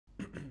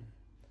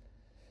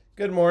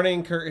Good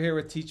morning, Kurt here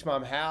with Teach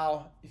Mom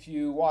How. If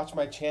you watch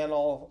my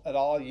channel at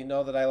all, you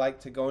know that I like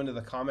to go into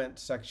the comment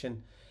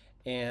section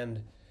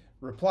and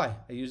reply.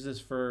 I use this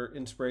for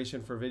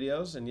inspiration for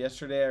videos, and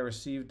yesterday I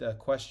received a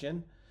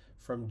question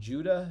from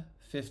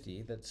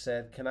Judah50 that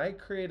said, can I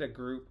create a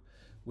group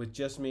with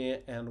just me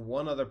and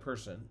one other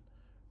person?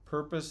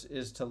 Purpose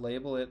is to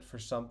label it for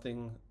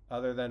something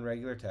other than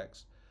regular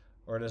text,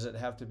 or does it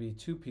have to be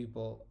two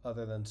people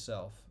other than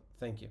self?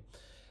 Thank you.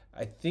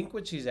 I think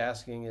what she's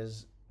asking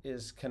is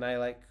can I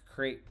like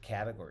create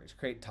categories,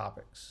 create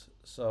topics?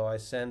 So I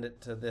send it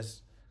to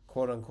this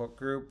quote unquote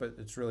group, but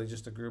it's really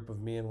just a group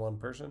of me and one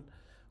person.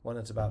 When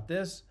it's about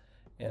this,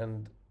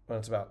 and when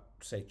it's about,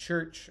 say,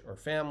 church or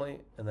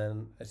family, and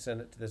then I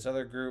send it to this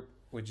other group,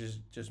 which is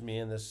just me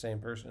and this same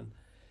person.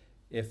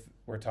 If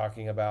we're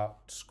talking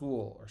about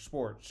school or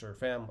sports or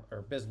family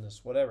or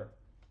business, whatever.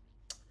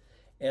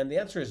 And the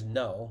answer is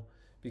no,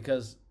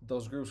 because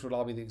those groups would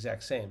all be the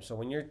exact same. So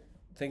when you're,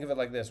 think of it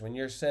like this, when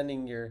you're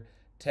sending your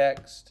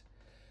text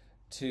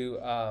to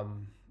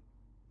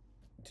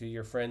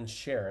your friend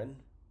Sharon,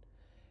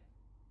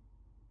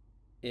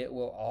 it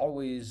will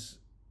always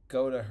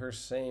go to her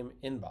same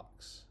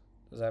inbox.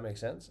 Does that make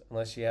sense?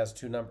 Unless she has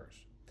two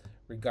numbers,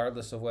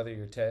 regardless of whether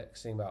you're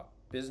texting about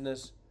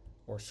business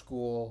or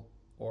school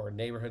or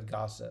neighborhood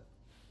gossip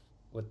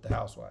with the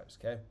housewives.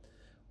 Okay,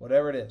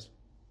 whatever it is,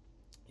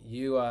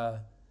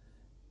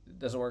 it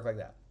doesn't work like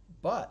that.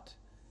 But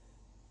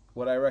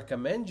what I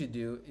recommend you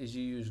do is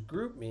you use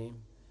GroupMe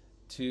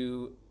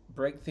to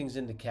break things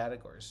into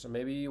categories. So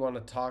maybe you want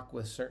to talk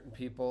with certain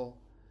people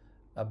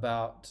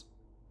about,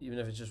 even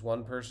if it's just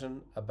one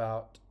person,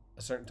 about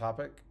a certain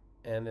topic,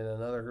 and in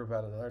another group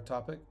about another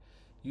topic.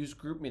 Use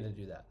GroupMe to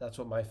do that. That's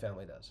what my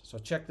family does. So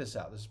check this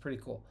out. This is pretty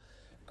cool.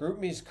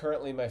 GroupMe is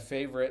currently my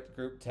favorite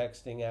group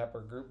texting app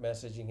or group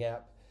messaging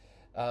app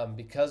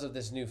because of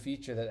this new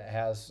feature that it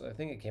has. I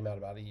think it came out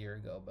about a year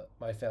ago, but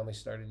my family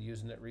started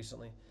using it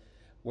recently,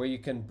 where you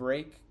can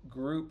break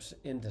groups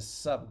into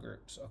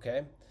subgroups,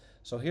 okay?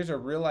 So here's a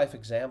real life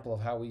example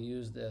of how we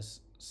use this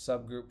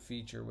subgroup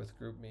feature with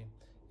GroupMe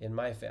in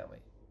my family.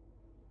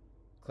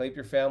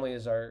 Clape family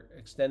is our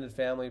extended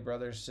family,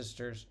 brothers,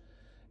 sisters,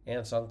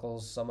 aunts,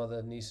 uncles. Some of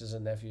the nieces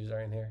and nephews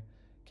are in here,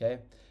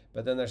 okay?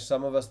 But then there's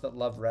some of us that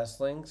love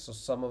wrestling. So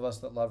some of us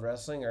that love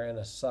wrestling are in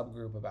a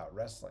subgroup about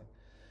wrestling.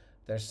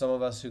 There's some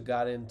of us who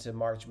got into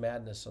March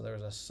Madness, so there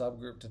was a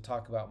subgroup to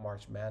talk about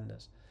March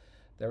Madness.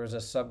 There was a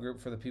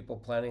subgroup for the people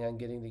planning on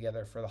getting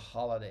together for the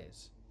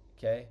holidays,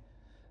 okay?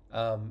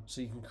 So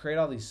you can create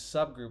all these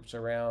subgroups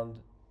around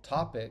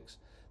topics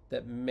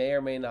that may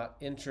or may not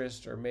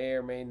interest, or you may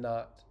or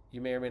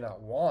may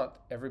not want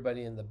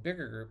everybody in the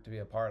bigger group to be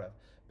a part of.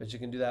 But you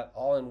can do that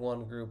all in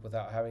one group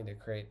without having to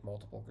create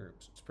multiple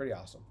groups. It's pretty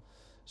awesome.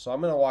 So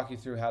I'm going to walk you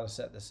through how to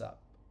set this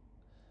up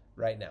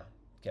right now,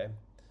 okay?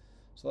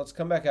 So let's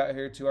come back out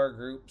here to our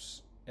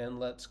groups, and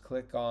let's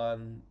click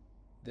on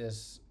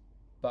this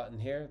button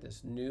here,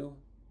 this new,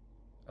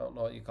 I don't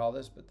know what you call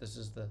this, but this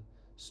is the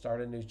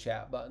start a new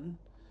chat button.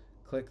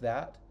 Click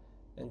that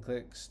and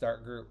click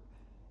start group.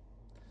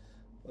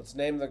 Let's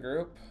name the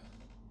group.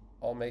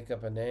 I'll make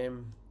up a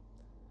name.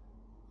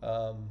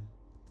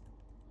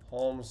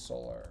 Home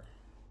solar.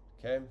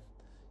 Okay.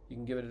 You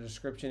can give it a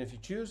description if you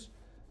choose.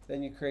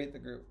 Then you create the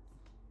group.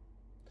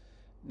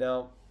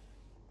 Now,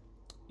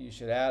 you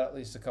should add at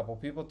least a couple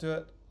people to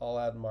it. I'll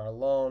add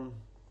Marlone.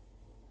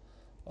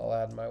 I'll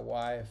add my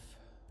wife.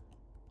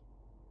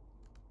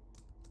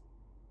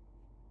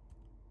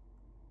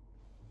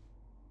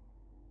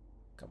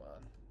 Come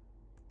on.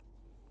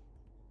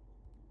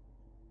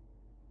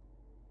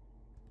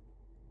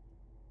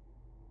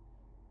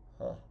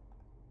 Huh.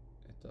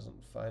 It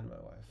doesn't find my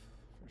wife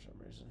for some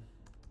reason.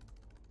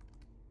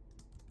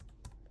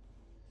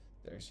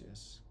 There she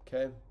is.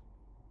 Okay.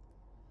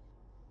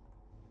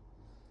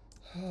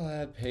 I'll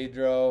add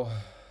Pedro.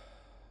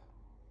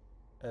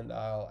 And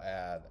I'll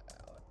add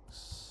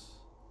Alex.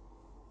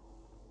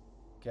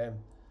 Okay.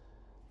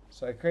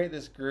 So I create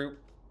this group.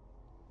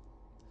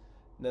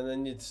 And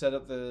then you'd set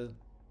up the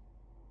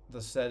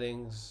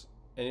settings.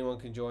 Anyone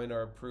can join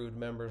or approved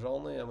members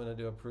only. I'm going to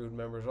do approved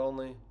members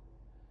only.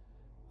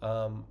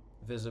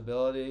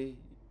 Visibility.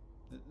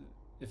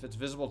 If it's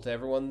visible to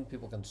everyone,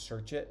 people can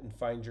search it and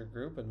find your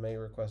group and may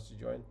request to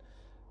join.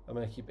 I'm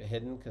going to keep it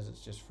hidden because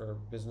it's just for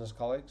business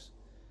colleagues.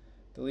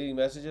 Deleting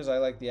messages. I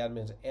like the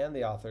admins and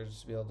the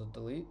authors to be able to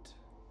delete.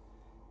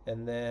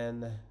 And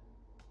then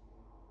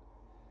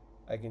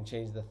I can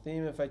change the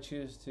theme if I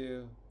choose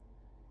to.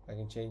 I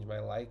can change my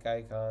like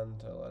icon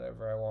to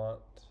whatever I want.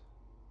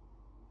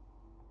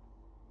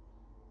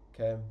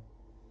 Okay.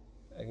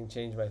 I can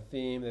change my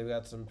theme. They've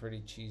got some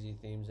pretty cheesy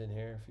themes in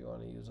here if you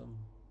want to use them.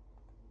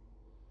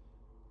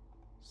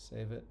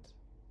 Save it.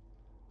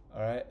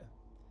 All right.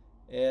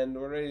 And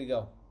we're ready to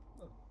go.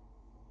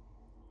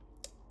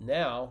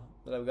 Now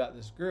that I've got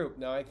this group,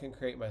 now I can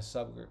create my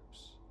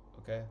subgroups.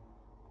 Okay.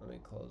 Let me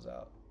close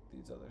out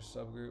these other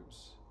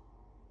subgroups.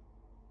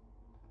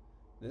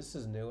 This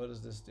is new. What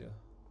does this do? What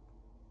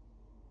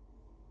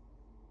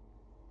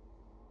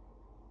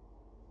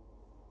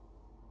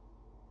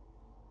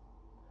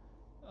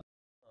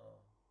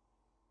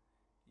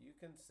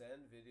can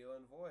send video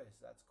and voice.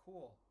 That's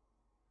cool.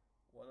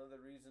 One of the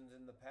reasons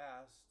in the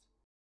past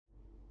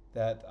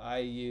that I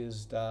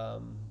used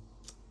other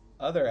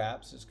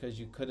apps is because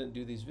you couldn't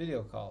do these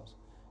video calls.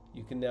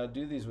 You can now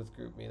do these with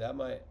GroupMe. That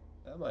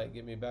might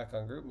get me back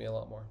on GroupMe a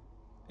lot more.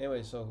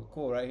 Anyway, so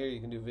cool. Right here you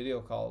can do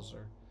video calls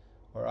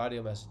or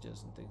audio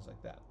messages and things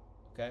like that.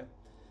 Okay,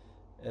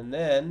 and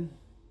then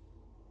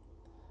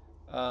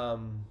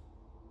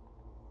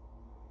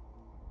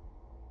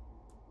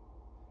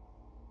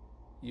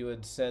you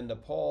would send a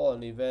poll,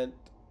 an event,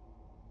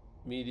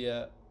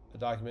 media, a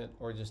document,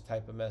 or just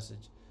type a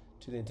message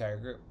to the entire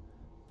group.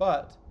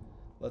 But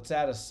let's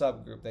add a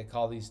subgroup. They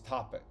call these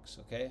topics,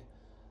 okay?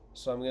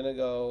 So I'm going to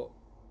go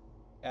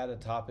add a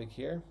topic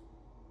here.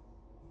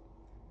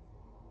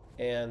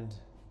 And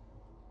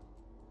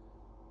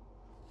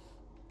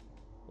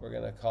we're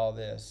going to call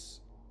this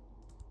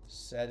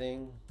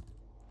setting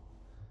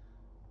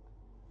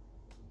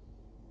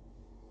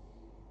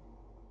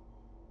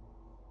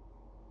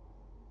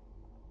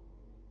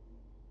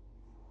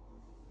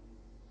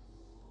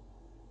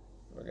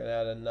we're going to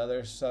add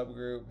another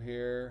subgroup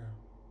here.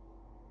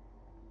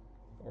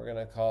 We're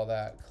going to call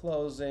that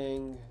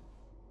closing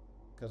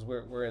because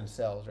we're in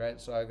sales,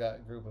 right? So I got a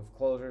group of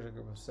closers, a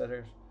group of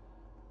setters.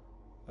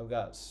 I've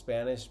got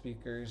Spanish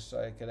speakers,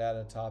 so I could add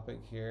a topic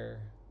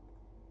here.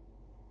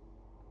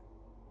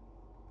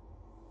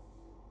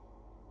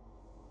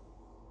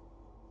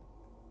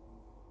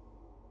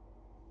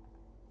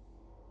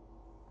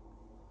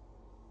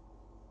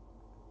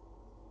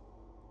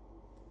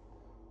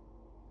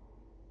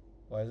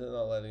 Why is it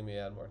not letting me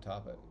add more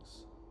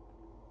topics?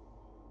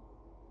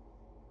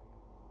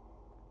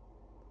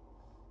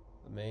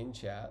 The main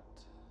chat.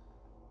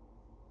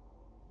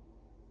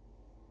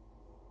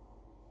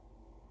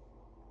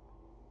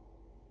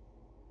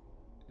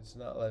 It's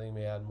not letting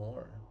me add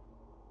more.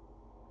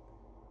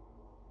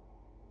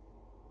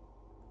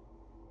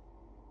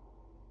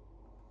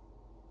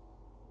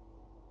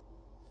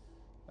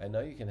 I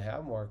know you can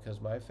have more because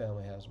my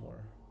family has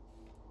more.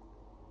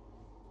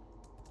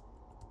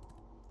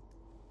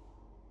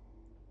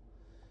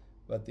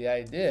 But the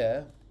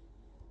idea,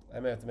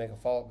 I may have to make a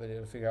follow-up video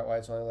to figure out why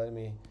it's only letting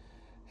me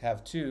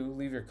have two.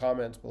 Leave your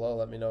comments below.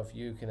 Let me know if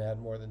you can add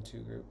more than two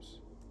groups.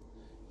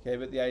 Okay,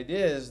 but the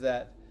idea is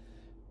that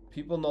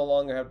people no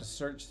longer have to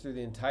search through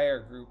the entire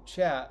group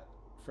chat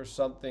for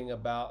something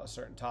about a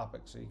certain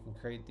topic. So you can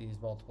create these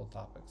multiple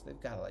topics.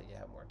 They've got to let you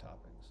have more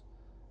topics.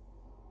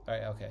 All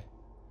right, okay.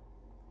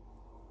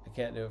 I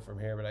can't do it from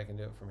here, but I can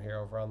do it from here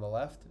over on the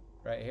left,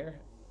 right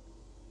here.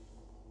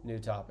 New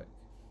topic.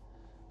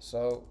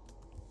 So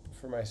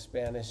for my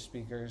Spanish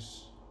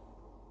speakers,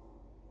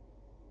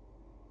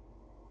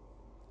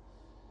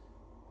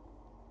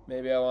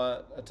 maybe I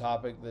want a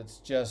topic that's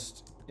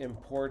just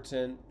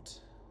important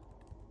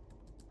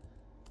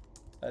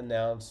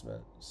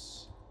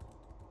announcements.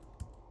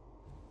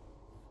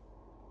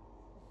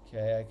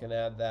 Okay, I can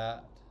add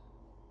that.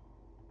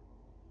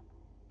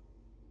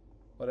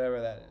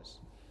 Whatever that is.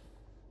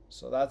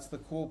 So that's the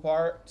cool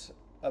part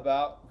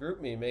about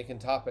GroupMe, making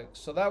topics.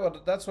 So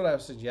that's what I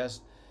would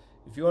suggest.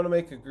 If you want to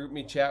make a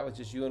GroupMe chat with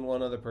just you and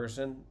one other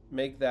person,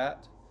 make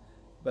that,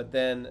 but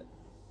then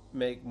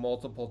make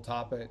multiple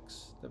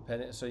topics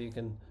depending, so you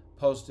can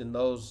post in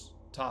those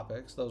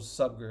topics, those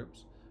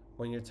subgroups,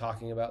 when you're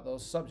talking about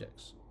those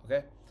subjects.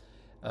 Okay,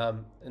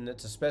 and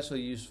it's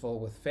especially useful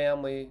with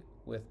family,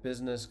 with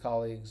business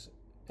colleagues,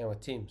 and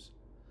with teams.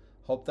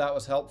 Hope that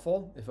was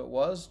helpful. If it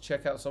was,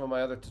 check out some of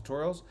my other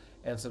tutorials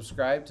and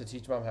subscribe to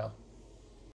Teach Mom How.